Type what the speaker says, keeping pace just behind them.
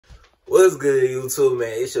What's good, YouTube,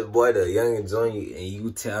 man? It's your boy, the Young and Junior, and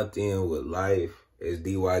you tapped in with Life. It's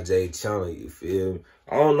DYJ channel, you feel me?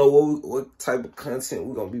 I don't know what type of content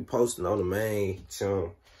we're going to be posting on the main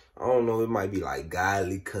channel. I don't know. It might be like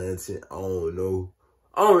godly content. I don't know.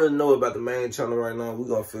 I don't really know about the main channel right now. We're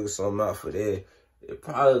going to figure something out for that. It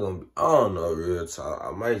probably going to be, I don't know, real talk.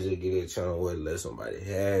 I might just get that channel where let somebody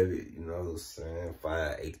have it, you know what I'm saying?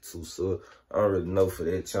 582 sub. I don't really know for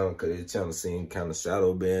that channel because that channel seemed kind of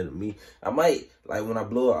shadow banned to me. I might, like when I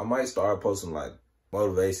blow up, I might start posting like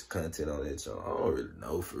motivation content on that channel. I don't really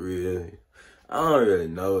know for real. I don't really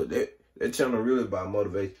know. That channel really about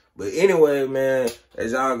motivation. But anyway, man,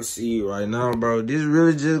 as y'all can see right now, bro, this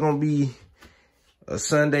really just gonna be a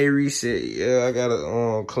Sunday reset. Yeah, I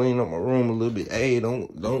gotta clean up my room a little bit. Hey,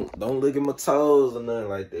 don't look at my toes or nothing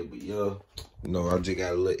like that. But yeah, you know, I just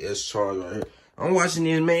got a little S charge right here. I'm watching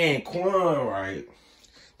this man Quan, right?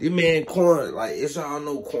 This man Quan, like, if y'all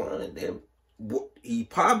know Quan, he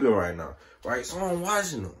popping right now, right? So I'm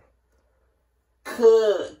watching him.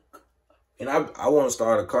 Cook. And I want to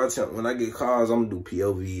start a car channel. When I get cars, I'm going to do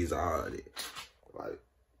POVs, all that. Like,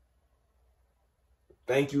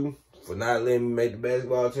 thank you for not letting me make the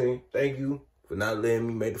basketball team. Thank you for not letting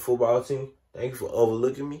me make the football team. Thank you for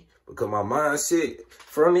overlooking me. Because my mindset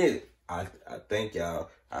from it, I thank y'all.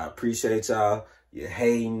 I appreciate y'all. You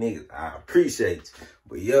hating niggas, I appreciate you.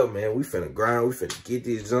 But yeah, man, we finna grind. We finna get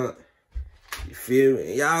this junk. You feel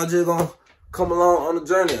me? And y'all just gonna come along on the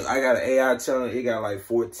journey. I got an AI channel. It got like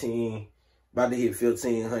 14, about to hit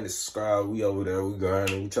 1,500 subscribers. We over there. We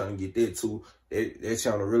grinding. We trying to get that too. That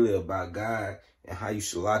channel really about God and how you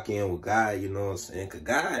should lock in with God, you know what I'm saying? Because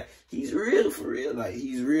God, he's real for real. Like,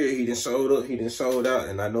 he's real. He done showed up. He done showed out.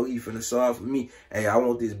 And I know he finna show out for me. Hey, I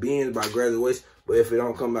want this Benz by graduation. But if it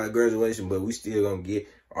don't come by graduation, but we still gonna get,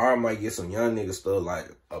 or I might get some young nigga stuff like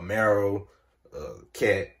a Camaro,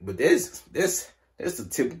 Cat. But that's the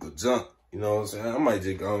typical junk. You know what I'm saying? I might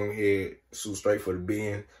just go ahead, shoot straight for the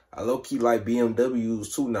Benz. I low-key like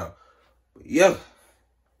BMWs too now. But yeah,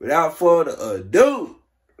 without further ado,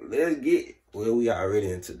 let's get it. Well, we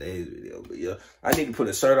already in today's video, but yeah, I need to put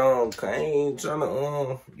a shirt on, cause I ain't trying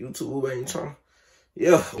to, YouTube ain't trying.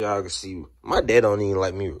 Yeah, y'all can see, my dad don't even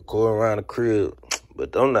like me recording around the crib,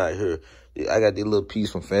 but I'm not here. I got this little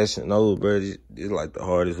piece from Fashion Nova, bro. This like the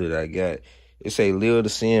hardest hood I got. It say, live to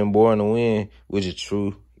sin, born to win, which is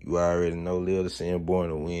true. You already know, live to sin, born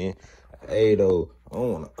to win. Hey, though, I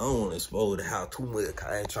don't want to expose the house too much,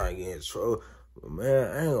 cause I ain't trying to get in trouble. But,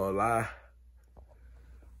 man, I ain't gonna lie.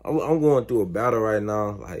 I'm going through a battle right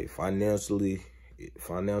now, like financial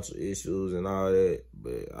issues and all that.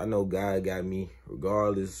 But I know God got me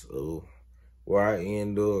regardless of where I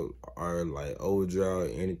end up or like overdraw or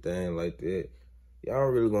anything like that. Y'all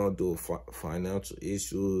really going through financial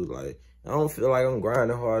issues. Like, I don't feel like I'm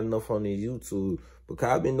grinding hard enough on this YouTube because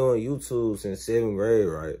I've been doing YouTube since 7th grade,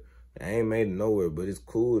 right? I ain't made it nowhere, but it's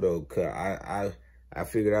cool though, cause I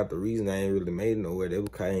figured out the reason I ain't really made it nowhere. That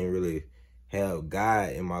because I ain't really have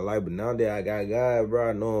God in my life. But now that I got God, bro,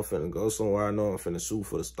 I know I'm finna go somewhere. I know I'm finna shoot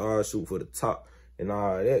for the stars, shoot for the top, and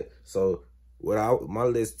all that. So my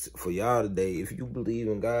list for y'all today, if you believe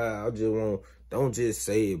in God, I just want, don't just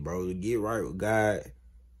say it, bro. Get right with God,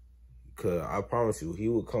 cause I promise you, he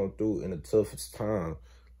will come through in the toughest time.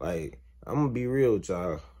 Like, I'm gonna be real with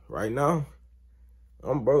y'all. Right now,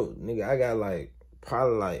 I'm broke, nigga. I got like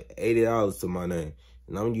probably like $80 to my name,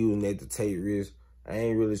 and I'm using that to take risks. I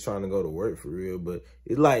ain't really trying to go to work for real, but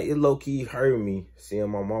it's like, it low-key hurt me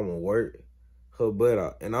seeing my mama work her butt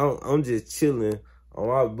out. And I'm just chilling on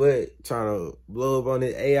my butt trying to blow up on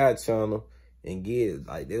this AI channel and get,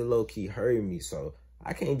 like, that low-key hurt me. So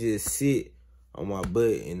I can't just sit on my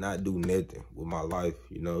butt and not do nothing with my life,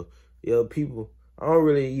 you know? Yeah, people, I don't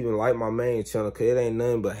really even like my main channel because it ain't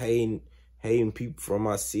nothing but hating people from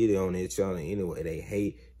my city on that channel anyway. They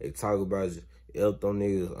hate, they talk about you. Help them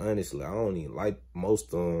niggas, honestly. I don't even like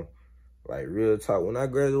most of them. Like, real talk. When I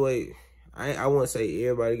graduate, I wouldn't say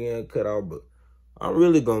everybody getting cut off, but I'm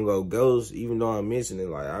really gonna go ghost, even though I mentioned it.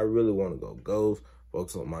 Like, I really want to go ghost,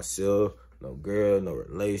 focus on myself. No girl, no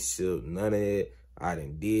relationship, none of that. I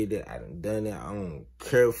done did that. I done done that. I don't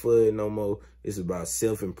care for it no more. It's about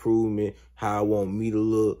self-improvement, how I want me to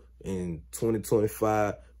look in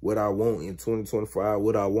 2025. What I want in 2025,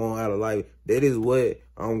 what I want out of life. That is what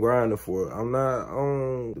I'm grinding for. I'm not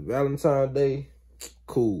on Valentine's Day.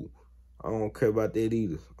 Cool. I don't care about that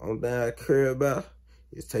either. Only thing I care about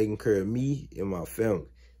is taking care of me and my family.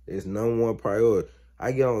 It's #1 priority.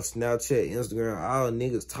 I get on Snapchat, Instagram, all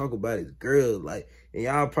niggas talk about it, girls. Like, and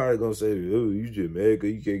y'all probably gonna say, oh, you just mad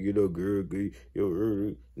because you can't get no girl.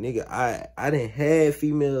 Nigga, I didn't have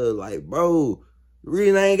female, like, bro. The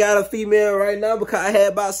reason I ain't got a female right now because I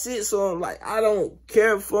had about 6 of them. Like, I don't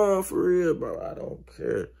care for them for real, bro. I don't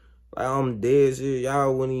care. Like, I'm dead serious.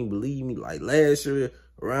 Y'all wouldn't even believe me. Like, last year,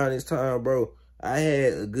 around this time, bro, I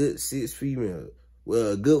had a good 6 females.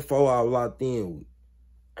 Well, a good 4 I was locked in with.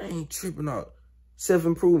 I ain't tripping out.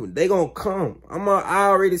 Self-improvement. They gonna come. I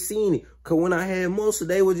already seen it. Because when I had most of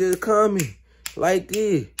they were just coming. Like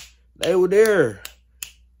this. They were there.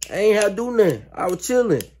 I ain't had to do nothing. I was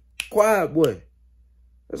chilling. Quiet boy.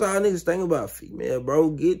 That's all niggas think about female,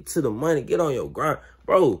 bro. Get to the money. Get on your grind.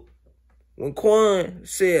 Bro, when Quan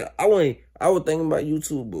said, I was thinking about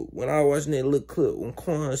YouTube, but when I was watching that little clip, when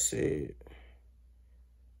Quan said,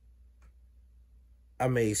 I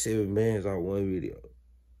made 7 bands on one video.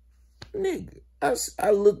 Nigga,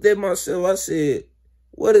 I looked at myself. I said,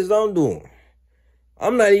 what is I'm doing?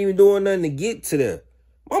 I'm not even doing nothing to get to that.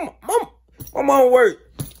 My mom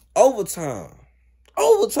worked overtime.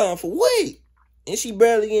 Overtime for what? And she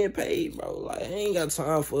barely getting paid, bro. Like, I ain't got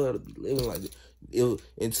time for her to be living like this.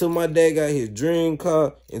 Until my dad got his dream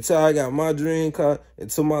car, until I got my dream car,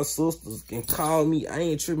 until my sisters can call me, I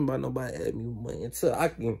ain't tripping about nobody asking me money. Until I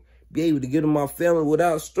can be able to get to my family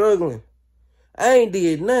without struggling. I ain't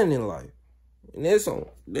did nothing in life. And this on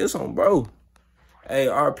bro. Hey,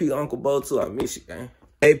 RP Uncle Bo too. I miss you, gang.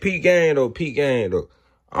 Hey, Pete Gang though.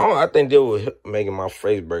 I think they were making my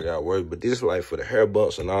face break out worse, but this is like for the hair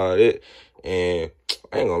bumps and all that. And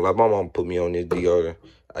I ain't gonna lie, my mom put me on this deodorant.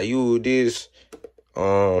 I use this.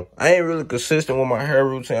 I ain't really consistent with my hair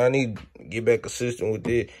routine. I need to get back consistent with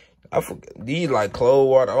it. I forget these like clothes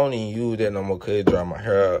water. I don't even use that no more cause it dry my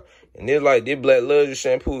hair out. And it's like this Black Luxury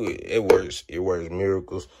shampoo. It works. It works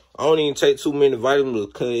miracles. I don't even take too many vitamins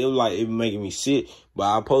because it was like it making me sick. But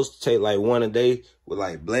I'm supposed to take like 1 a day with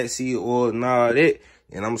like black seed oil and all that.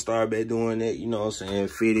 And I'm gonna start back doing that. You know what I'm saying?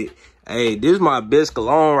 Fit it. Hey, this is my best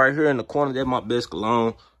cologne right here in the corner. That's my best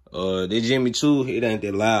cologne. That Jimmy Choo, it ain't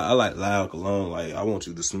that loud. I like loud cologne. Like, I want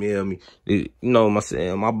you to smell me. You know what I'm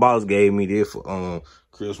saying? My boss gave me this for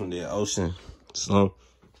Christmas, that Ocean, so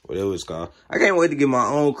whatever it's called. I can't wait to get my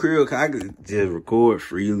own crib because I could just record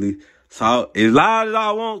freely. So, as loud as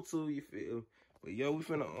I want to, you feel? But yo, we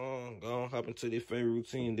finna go hop into this favorite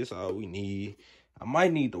routine. This all we need. I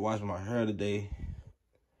might need to wash my hair today.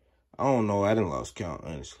 I don't know. I done lost count,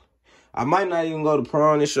 honestly. I might not even go to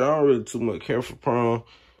prom this year. I don't really too much care for prom.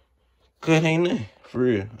 Cause it ain't nothing. For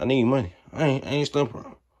real. I need money. I ain't stuck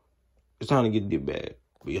prom. It's time to get this bag.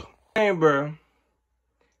 But yo. Hey, bro.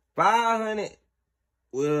 500,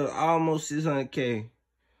 well, almost 600K.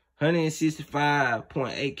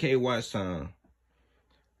 165.8K watch time.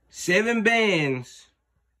 7 bands.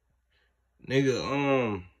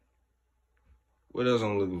 Nigga, what else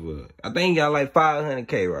I'm looking for? I think you got like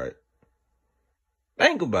 500K, right?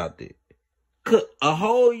 Think about that. A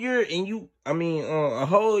whole year and a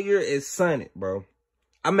whole year is sunny, bro.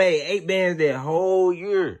 I made 8 bands that whole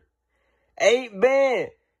year. 8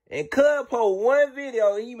 bands. And Cub posted 1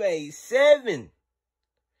 video, he made 7.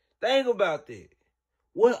 Think about that.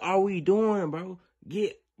 What are we doing, bro?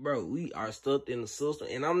 Bro, we are stuck in the system.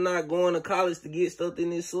 And I'm not going to college to get stuck in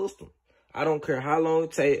this system. I don't care how long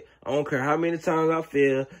it takes. I don't care how many times I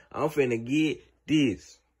fail. I'm finna get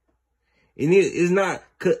this. And it's not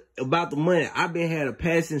about the money. I've been had a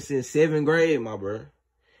passion since 7th grade, my bro.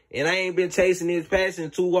 And I ain't been chasing this passion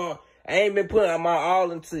too long. I ain't been putting my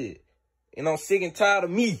all into it. And I'm sick and tired of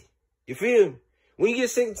me. You feel me? When you get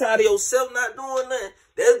sick and tired of yourself not doing nothing,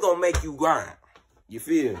 that's gonna make you grind. You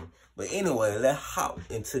feel me? But anyway, let's hop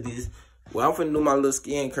into this. Well, I'm finna do my little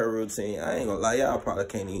skincare routine. I ain't gonna lie, y'all probably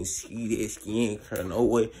can't even see that skincare no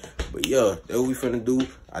way. But yeah, that's what we finna do.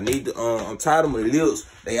 I need to, I'm tired of my lips.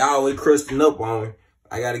 They always crusting up on me.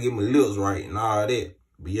 I gotta get my lips right and all that.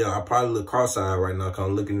 But yeah, I probably look cross-eyed right now because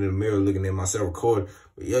I'm looking in the mirror, looking at myself recording.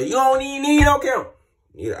 But yeah, you don't even need no camera.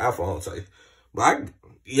 You need an iPhone type. But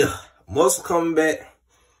yeah, muscle coming back.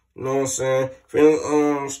 You know what I'm saying?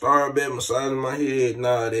 Finna start back massaging my head and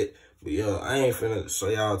all that. But yeah, I ain't finna show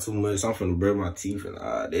y'all too much. I'm finna brush my teeth and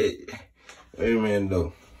all that. Wait a minute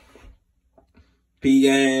though.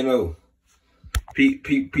 P-Gang though. Pete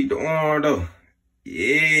the orange though.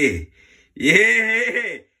 Yeah.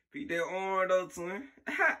 Yeah. Pete that orange though, twin.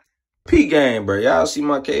 P-Gang, bro. Y'all see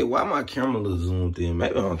my cake? Why my camera look zoomed in?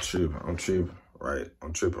 Maybe I'm tripping. Right?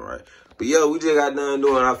 I'm tripping, right? But yo, we just got done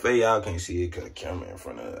doing our face. Y'all can't see it because the camera in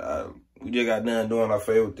front of it. We just got done doing our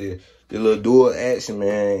face with the little dual action,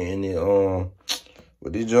 man. And the,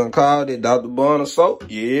 what this junk called it? Dr. Bonner soap.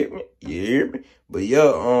 Yeah, me. But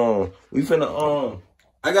yeah, we finna,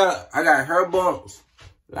 I got hair bumps.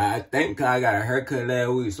 Like, I think I got a haircut last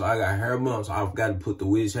week, so I got hair bumps. So I forgot to put the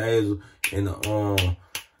witch hazel and the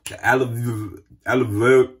aloe aloe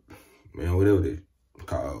vera, man, whatever it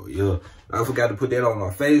called. Yeah, I forgot to put that on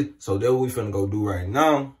my face. So that's what we finna go do right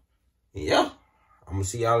now. Yeah, I'm gonna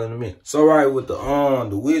see y'all in a minute. So right with the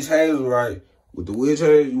witch hazel, right? With the witch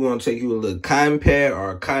hazel, you wanna take you a little cotton pad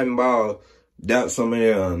or a cotton ball, dab some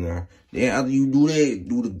air on there. Then after you do that,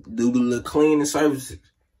 do the little cleaning surfaces.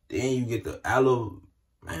 Then you get the aloe,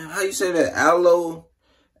 man, how you say that? Aloe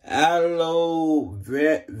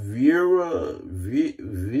vera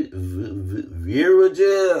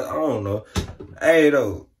gel. I don't know. Hey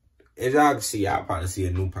though, as y'all can see, y'all probably see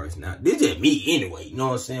a new person now. This just me anyway. You know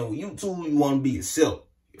what I'm saying? With you too, you want to be yourself.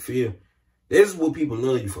 You feel? This is what people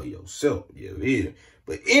love you for, yourself. Yeah.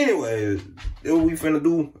 But anyway, that's what we finna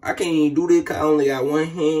do. I can't even do this because I only got one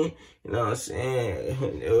hand. You know what I'm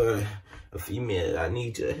saying? A female, I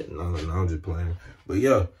need you. No, I'm just playing. But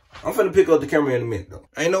yeah, I'm finna pick up the camera in a minute though.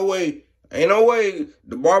 Ain't no way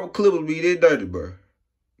the barber clip will be that dirty, bro.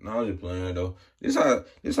 No, I'm just playing though. This how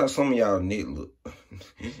some of y'all neck look.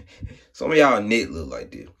 Some of y'all neck look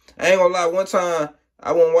like this. I ain't gonna lie, one time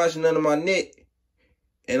I wasn't washing none of my neck.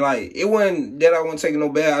 And like, it wasn't that I wasn't taking no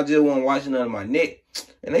bath, I just wasn't washing none of my neck.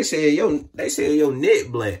 And they said, your neck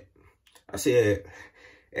black. I said,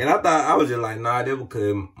 and I thought, I was just like, nah, that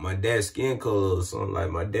because my dad's skin color or something. Like,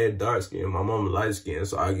 my dad dark skin, my mama light skin.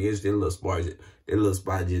 So I guess that little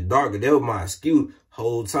spot just darker. That was my excuse.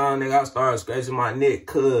 Whole time, nigga, I started scratching my neck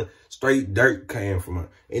because straight dirt came from it.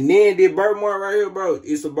 And then this burnt mark right here, bro,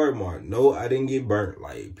 it's a burnt mark. No, I didn't get burnt.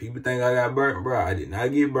 Like, people think I got burnt, bro. I did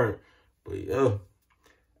not get burnt. But, yeah.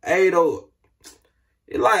 Hey, though,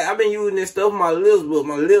 it's like, I've been using this stuff on my lips, but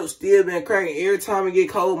my lips still been cracking. Every time it get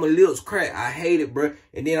cold, my lips crack. I hate it, bro.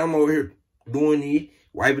 And then I'm over here doing these,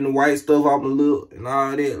 wiping the white stuff off my lip and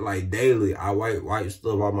all that. Like, daily, I wipe white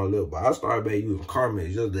stuff off my lip. But I started back using Carmex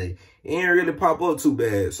yesterday. It ain't really pop up too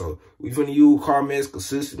bad. So, we finna use Carmex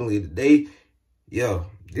consistently today. Yeah,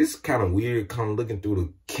 this is kind of weird, kind of looking through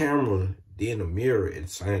the camera, then the mirror at the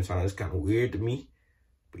same time. It's kind of weird to me.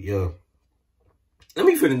 But, yeah. Let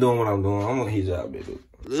me finish doing what I'm doing. I'm gonna hit y'all, baby.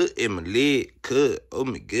 Look at my leg, cut. Oh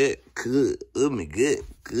my god, cut. Oh my god,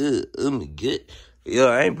 cut. Oh my god. Yeah,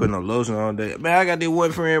 I ain't putting no lotion on that. Man, I got this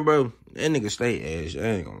one friend, bro. That nigga stay ass. I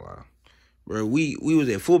ain't gonna lie. Bro, we was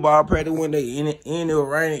at football practice one day, and it was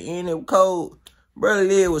raining, and it was cold. Brother,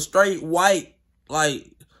 leg was straight white. Like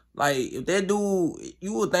if that dude,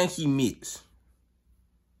 you would think he mixed.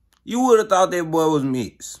 You would have thought that boy was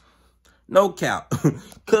mixed. No cap.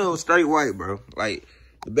 Cause it was straight white, bro. Like,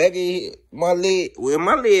 the back of my leg, well,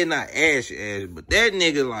 my leg not ashy, but that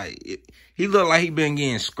nigga, like, he look like he been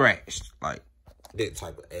getting scratched. Like, that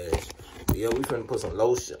type of ass. But yeah, we finna put some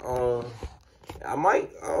lotion on. I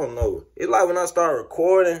don't know. It's like when I start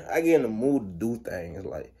recording, I get in the mood to do things.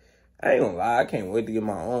 Like, I ain't gonna lie, I can't wait to get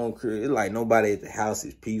my own crib. It's like nobody at the house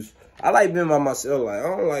is peaceful. I like being by myself. Like, I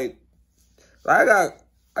don't like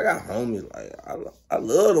I got homies, like, I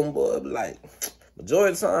love them, boy, but, like,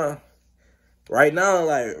 majority of the time, right now,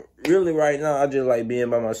 like, really right now, I just like being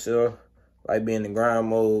by myself, like being in grind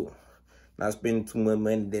mode, not spending too much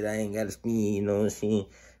money that I ain't got to spend, you know what I'm saying?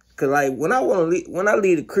 Because, like, when I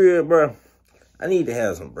leave the crib, bro, I need to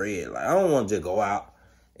have some bread. Like, I don't want to just go out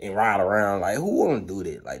and ride around. Like, who want to do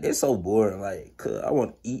that? Like, that's so boring, like, because I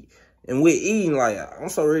want to eat. And with eating, like, I'm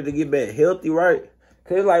so ready to get back healthy, right?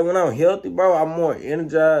 Cause like when I'm healthy, bro, I'm more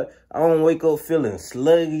energized. I don't wake up feeling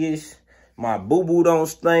sluggish. My boo-boo don't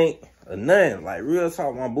stink or nothing. Like real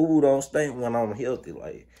talk, my boo-boo don't stink when I'm healthy.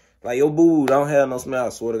 Like your boo-boo don't have no smell, I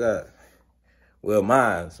swear to God. Well,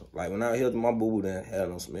 mine. Like when I was healthy, my boo-boo didn't have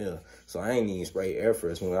no smell. So I ain't even spray air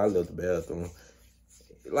fresh when I left the bathroom.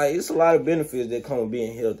 Like it's a lot of benefits that come with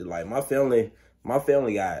being healthy. Like my family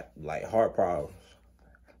got like heart problems.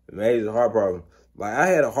 Amazing heart problems. Like, I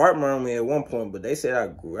had a heart murmur at one point, but they said I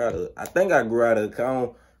grew out of it. I think I grew out of it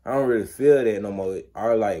because I don't really feel that no more.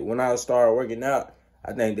 Or, like, when I started working out,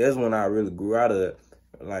 I think that's when I really grew out of it.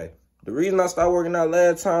 Like, the reason I started working out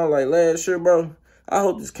last year, bro, I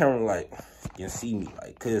hope this camera, like, can see me,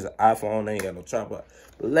 like, because iPhone ain't got no tripod.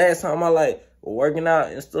 But last time I, like, was working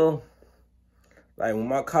out and stuff, like, when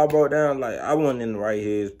my car broke down, like, I wasn't in the right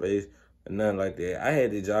headspace or nothing like that. I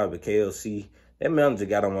had this job at KLC. That manager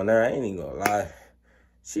got on my nerve. I ain't even gonna lie.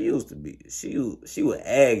 She was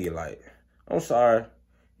aggy, like, I'm sorry.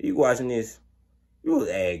 You watching this, you was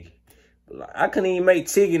aggy. But like, I couldn't even make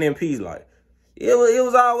chicken in peace, like. It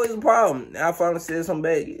was always a problem. I finally said something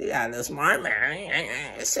back. Yeah, little smart man.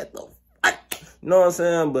 Shut the fuck. You know what I'm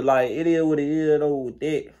saying? But like, it is what it is though with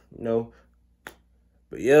that, you know.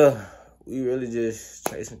 But yeah, we really just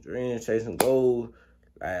chasing dreams, chasing goals.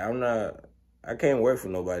 Like, I'm not I can't work for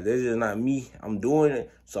nobody. That's just not me. I'm doing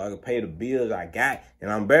it so I can pay the bills I got.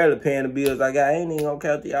 And I'm barely paying the bills I got. I ain't even gonna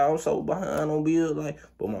count y'all. I'm so behind on bills. Like,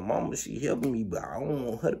 but my mama, she helping me, but I don't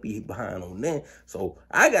want her to be behind on that. So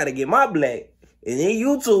I gotta get my black. And then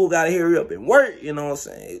you two gotta hurry up and work. You know what I'm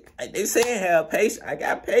saying? Like they say have patience. I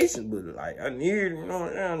got patience, but like I need, you know,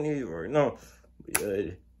 I don't need work. No.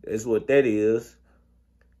 Yeah, that's what that is.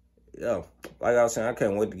 Yeah. Like I was saying, I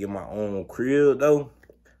can't wait to get my own crib though.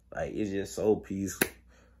 Like, it's just so peaceful.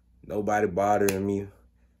 Nobody bothering me.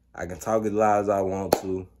 I can talk as loud as I want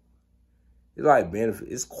to. It's like benefit.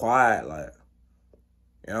 It's quiet, like.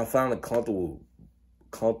 And I'm finally comfortable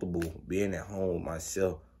being at home with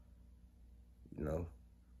myself. You know?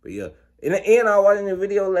 But yeah. In the end, I was watching the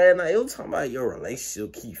video last night. It was talking about your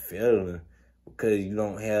relationship keep failing because you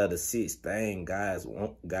don't have the 6 thing God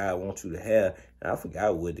wants you to have. And I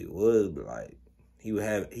forgot what it was, but like, he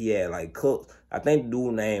had like cooks. I think the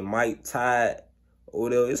dude named Mike Tide or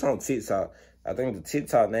whatever. It's on TikTok. I think the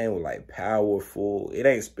TikTok name was like Powerful. It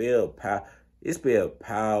ain't spelled power. It's spelled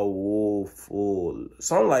Powerful.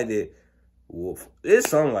 Something like that. It's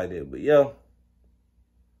something like that. But yeah,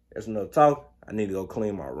 that's enough talk. I need to go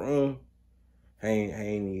clean my room. Hang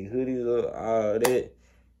these hoodies up, all that.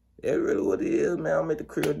 That's really what it is, man. I'm at the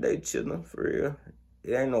crib today chilling, for real.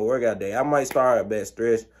 It ain't no workout day. I might start at bad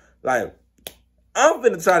stress. Like, I'm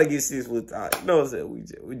finna try to get 6 foot tall. You know what I'm saying?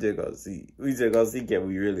 We just gonna see. We just gonna see can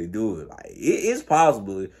we really do it. Like, it's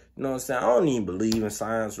possible. You know what I'm saying? I don't even believe in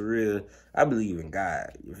science for real. I believe in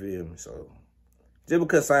God. You feel me? So, just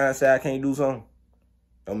because science say I can't do something,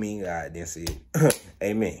 don't mean God didn't see it.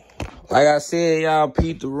 Amen. Like I said, y'all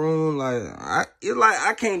peep the room. Like,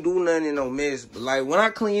 I can't do nothing in no mess. But like when I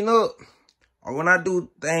clean up or when I do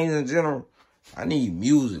things in general, I need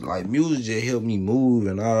music. Like music just help me move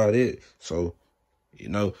and all that. So, you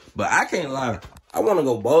know, but I can't lie. I want to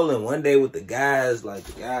go bowling one day with the guys. Like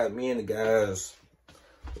the guys, me and the guys,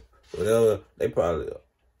 whatever. They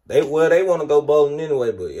want to go bowling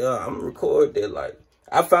anyway. But yeah, I'm gonna record that. Like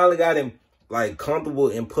I finally got him like comfortable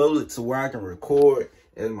in public to where I can record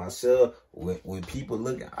as myself when people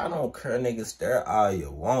looking. I don't care, nigga. Stare all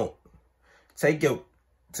you want. Take your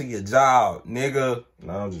to your job, nigga.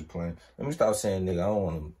 No, I'm just playing. Let me stop saying nigga. I don't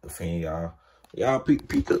want to offend y'all. Y'all peep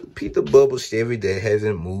the bubble Chevy that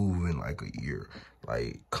hasn't moved in like a year.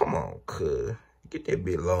 Like, come on, cuz. Get that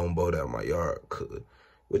big long boat out of my yard, cuz.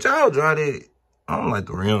 Which y'all drive that. I don't like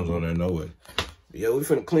the rims on there, no way. But yeah, we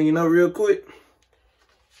finna clean up real quick.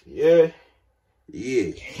 Yeah.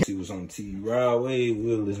 See what's on TV. Ride Wave.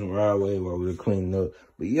 We'll listen to Ride Wave while we're cleaning up.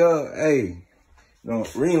 But yeah, hey. No,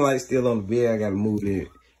 ring light still on the bed. I gotta move it.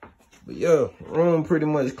 But yeah, room pretty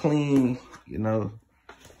much clean, you know.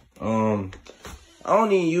 I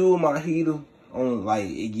don't even use my heater on like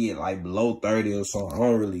it get like below 30 or something. I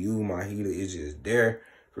don't really use my heater. It's just there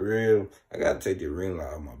for real. I gotta take the ring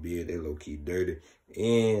light off my bed. They low key dirty.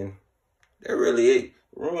 And that really it.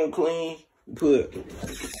 Room clean.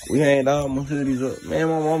 We hanged all my hoodies up. Man,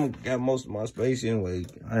 my mama got most of my space anyway.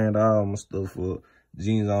 I hanged all my stuff up.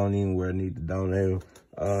 Jeans I don't even wear. I need to donate.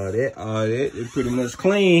 That is pretty much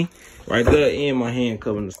clean. Right there in my hand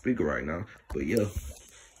covering the speaker right now. But yeah,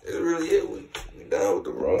 that's really it. We done with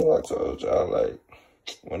the room. I told y'all, like,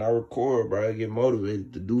 when I record, bro, I get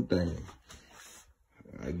motivated to do things.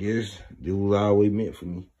 I guess this was always meant for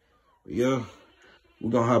me. But yeah,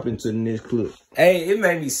 we're gonna hop into the next clip. Hey, it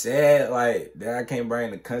made me sad, like, that I can't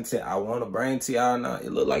bring the content I want to bring to y'all now.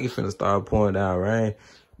 It look like it's finna start pouring down rain.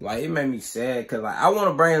 Like, it made me sad, because, like, I want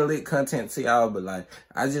to bring lit content to y'all, but, like,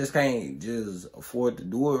 I just can't just afford to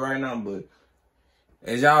do it right now. But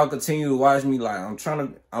as y'all continue to watch me, like,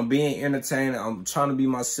 I'm being entertained. I'm trying to be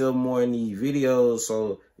myself more in these videos,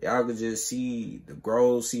 so y'all can just see the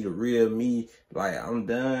growth, see the real me. Like, I'm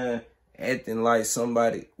done acting like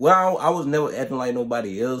somebody. Well, I was never acting like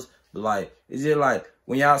nobody else, but, like, it's just, like,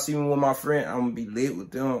 when y'all see me with my friend, I'm going to be lit with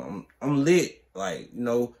them. I'm lit. Like, you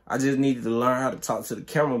know, I just needed to learn how to talk to the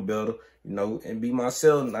camera better, you know, and be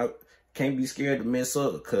myself. And I can't be scared to mess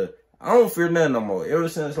up because I don't fear nothing no more. Ever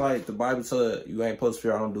since, like, the Bible said you ain't supposed to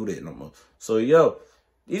fear, I don't do that no more. So, yo,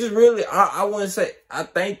 this is really, I wouldn't say, I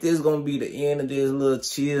think this is going to be the end of this little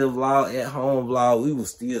chill vlog, at home vlog. We will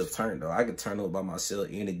still turn, though. I can turn up by myself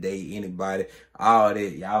any day, anybody, all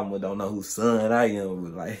that. Y'all don't know whose son I am,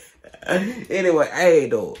 but, like, anyway, hey,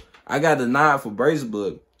 though, I got the nod for braces,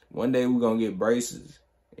 but one day we're going to get braces,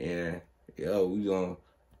 and, yo, we finna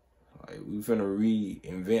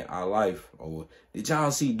reinvent our life. Or did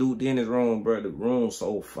y'all see Duke Dennis' room, bro? The room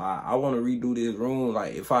so fire. I want to redo this room.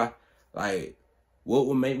 Like, what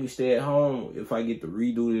would make me stay at home if I get to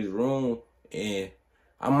redo this room? And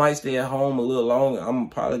I might stay at home a little longer. I'm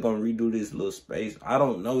probably gonna redo this little space. I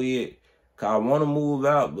don't know yet. Cause I wanna move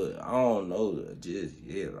out, but I don't know just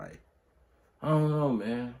yet. Like, I don't know,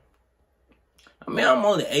 man. I mean, I'm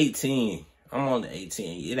only 18. I'm only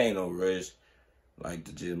 18. It ain't no rush, like,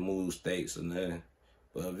 to just move states or nothing.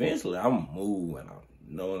 But eventually, I'm gonna move, and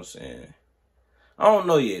you know what I'm saying? I don't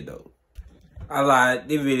know yet, though. I lied.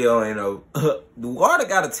 This video ain't no... The water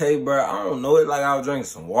got a taste, bro. I don't know. It's like I was drinking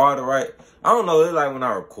some water, right? I don't know. It's like when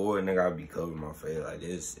I record, nigga, I be covering my face like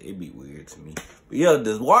this. It be weird to me. But, yeah,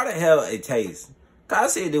 does water have a taste? Cause I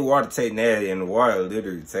said the water tastes nasty, and the water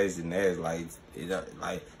literally tastes nasty. Like,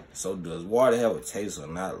 so does water have a taste or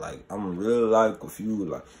not? Like, I'm really, like, confused.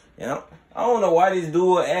 Like, you know, I don't know why this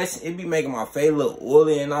dude actually, it be making my face look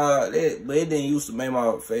oily and all that, but it didn't used to make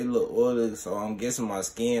my face look oily, so I'm guessing my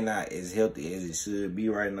skin not as healthy as it should be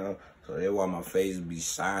right now. So that's why my face be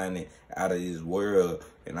shining out of this world,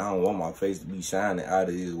 and I don't want my face to be shining out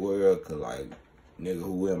of this world, cause like, nigga,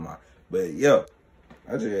 who am I? But yeah,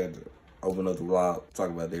 I just had to open up the vlog, talk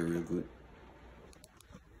about that real quick.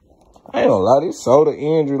 I ain't gonna lie, this shoulder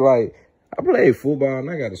injury, like, I played football and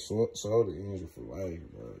I got a shoulder injury for life,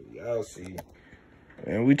 bro. Y'all see.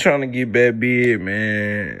 Man, we trying to get back big,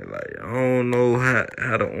 man. Like, I don't know how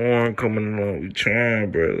the arm coming along. We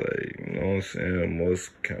trying, bro. Like, you know what I'm saying?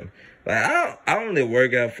 Muscle kind of. Like, I only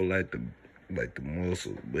work out for, like the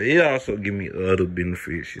muscle. But it also give me other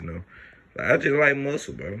benefits, you know? Like, I just like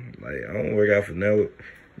muscle, bro. Like, I don't work out for no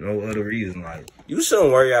other reason. Like, you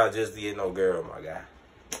shouldn't work out just to get no girl, my guy.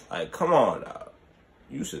 Like, come on, dog.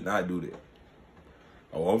 You should not do that.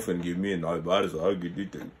 Oh, I'm finna get me a nice body so I can get this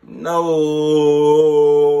thing. No,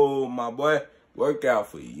 my boy. Work out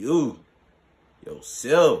for you.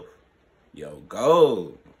 Yourself. Your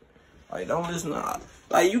goal. Like, don't listen to...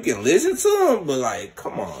 Like, you can listen to them, but, like,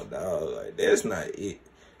 come on, dog. Like, that's not it.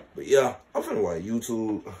 But, yeah, I'm finna watch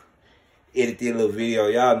YouTube. Edit this little video.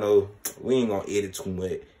 Y'all know we ain't gonna edit too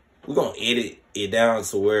much. We're gonna edit it down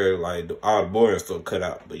to where, like, all the boring stuff cut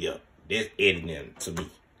out. But, yeah, that's editing to me.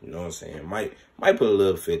 You know what I'm saying? Might put a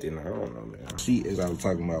little 50 in there. I don't know, man. See, as I was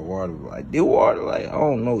talking about water, like, this water, like, I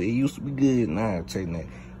don't know. It used to be good. Now I'm taking that.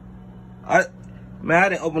 I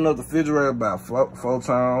didn't open up the refrigerator about 4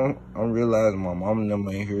 times. I'm realizing my mama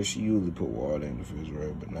never in here. She usually put water in the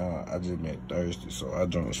refrigerator. But now I just been thirsty, so I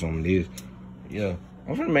drank some of this. Yeah.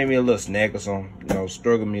 I'm finna make me a little snack or something. You know,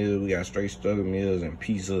 struggle meals. We got straight struggle meals and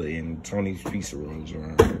pizza and Tony's pizza rolls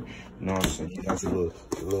around here. You know what I'm saying? That's a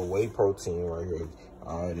little whey protein right here.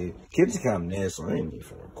 Alright, kids are kind of nasty, so I ain't even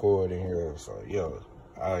finna record in here. So, yo,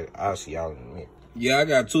 I'll see y'all in a minute. Yeah, I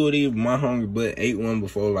got 2 of these. My hungry butt ate one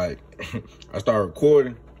before, like, I started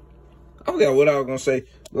recording. I forgot what I was gonna say.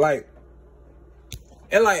 Like,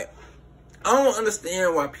 and like, I don't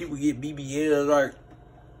understand why people get BBLs, like,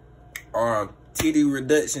 or TD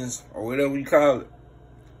reductions, or whatever you call it.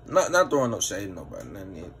 Not throwing no shade at nobody,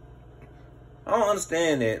 nothing yet. I don't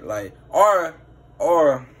understand that, like, or,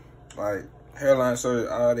 like, hairline surgery,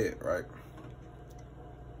 all that, right?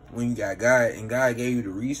 When you got God, and God gave you the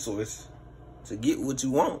resource to get what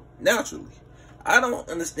you want, naturally. I don't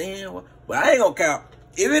understand why, but I ain't gonna count.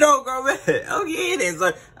 If it don't go bad, okay, it is.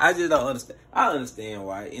 Like, I just don't understand. I understand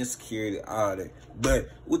why, insecurity, all that. But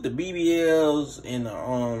with the BBLs and the,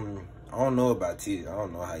 I don't know about titties. I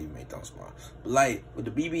don't know how you make them small. But like, with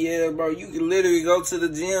the BBL, bro, you can literally go to the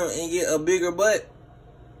gym and get a bigger butt.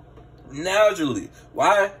 Naturally.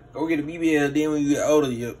 Why? Go get a BBL, then when you get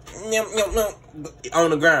older, you're on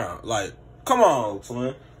the ground. Like, come on,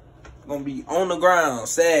 twin. Gonna be on the ground,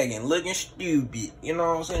 sagging, looking stupid. You know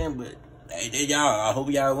what I'm saying? But, hey, y'all, I hope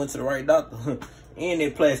y'all went to the right doctor. And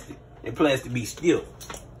that plastic. That plastic be stiff.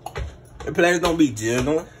 That plastic don't be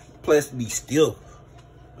jiggling. Plastic be stiff.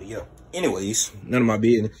 But, yeah. Anyways, none of my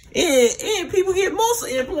business. And people get muscle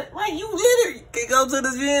implant. Like, you literally can go to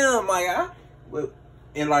the gym, like,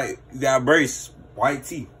 and like, you got braces, white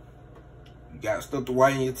teeth. You got stuff to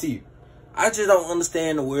whiten your teeth. I just don't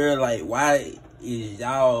understand the world. Like, why is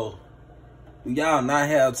y'all not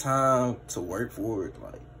have time to work for it?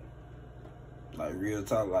 Like real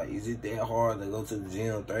talk. Like, is it that hard to go to the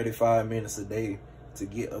gym 35 minutes a day to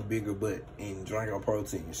get a bigger butt and drink a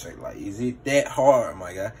protein shake? Like, is it that hard,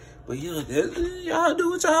 my guy? But yeah, y'all do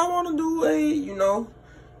what y'all want to do. Hey, you know.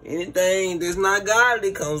 Anything that's not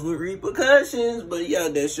godly comes with repercussions. But yeah,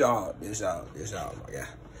 that's y'all, my guy.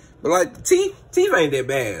 But like, teeth ain't that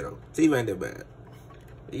bad though. Teeth ain't that bad.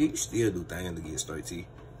 You can still do things to get straight teeth.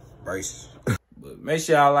 Braces. But make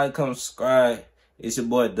sure y'all like, comment, subscribe. It's your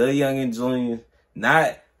boy, The Youngin Jr.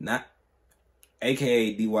 Not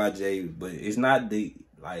AKA DYJ, but it's not the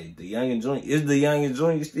Youngin Jr. It's The Youngin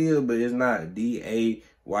Jr. still, but it's not DAYUGEEE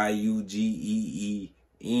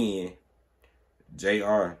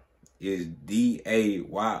Dayoungin, is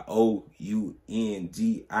Dayoungin,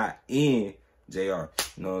 JR.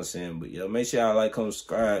 You know what I'm saying? But yo, make sure y'all like, comment,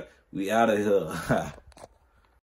 subscribe. We out of here.